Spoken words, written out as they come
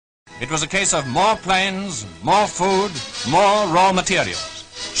It was a case of more planes, more food, more raw materials,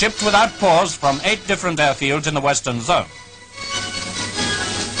 shipped without pause from 8 different airfields in the Western Zone.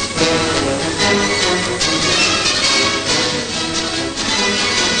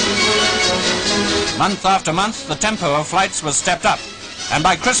 Month after month, the tempo of flights was stepped up, and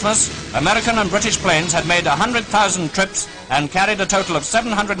by Christmas, American and British planes had made 100,000 trips and carried a total of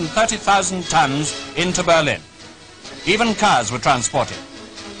 730,000 tons into Berlin. Even cars were transported.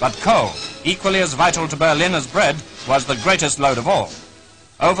 But coal, equally as vital to Berlin as bread, was the greatest load of all.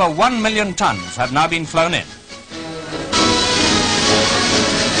 Over 1 million tons had now been flown in.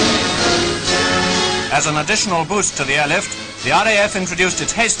 As an additional boost to the airlift, the RAF introduced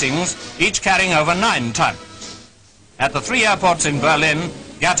its Hastings, each carrying over 9 tons. At the 3 airports in Berlin,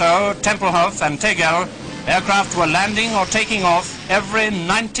 Gatow, Tempelhof and Tegel, aircraft were landing or taking off every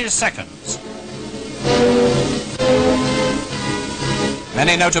 90 seconds.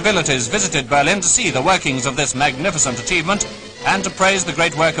 Many notabilities visited Berlin to see the workings of this magnificent achievement and to praise the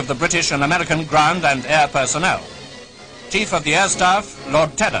great work of the British and American ground and air personnel. Chief of the Air Staff,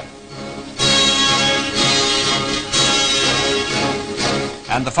 Lord Tedder,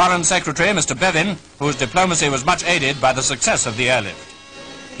 and the Foreign Secretary, Mr. Bevin, whose diplomacy was much aided by the success of the airlift.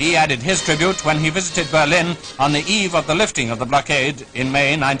 He added his tribute when he visited Berlin on the eve of the lifting of the blockade in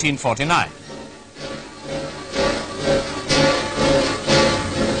May 1949.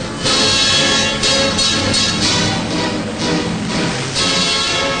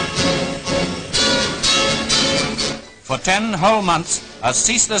 For 10 whole months, a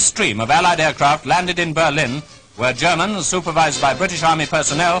ceaseless stream of Allied aircraft landed in Berlin, where Germans, supervised by British Army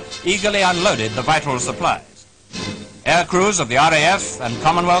personnel, eagerly unloaded the vital supplies. Air crews of the RAF and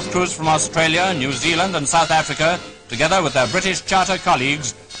Commonwealth crews from Australia, New Zealand and South Africa, together with their British charter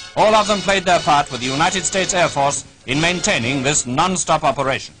colleagues, all of them played their part with the United States Air Force in maintaining this non-stop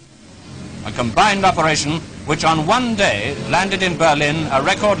operation. A combined operation which on one day landed in Berlin a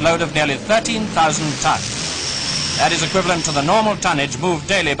record load of nearly 13,000 tons. That is equivalent to the normal tonnage moved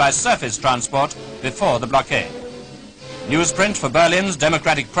daily by surface transport before the blockade. Newsprint for Berlin's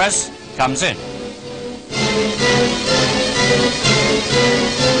democratic press comes in.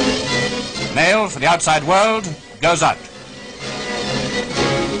 Mail for the outside world goes out.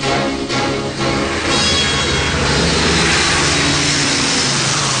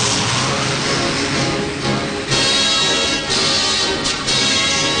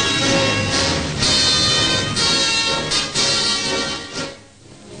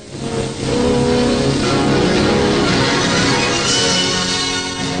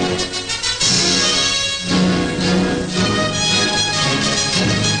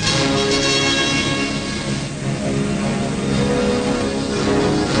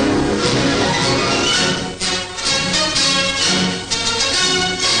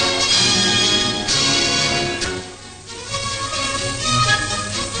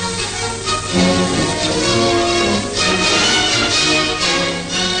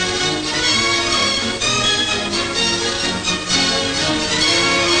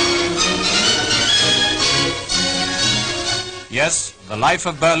 Yes, the life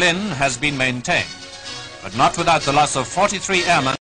of Berlin has been maintained, but not without the loss of 43 airmen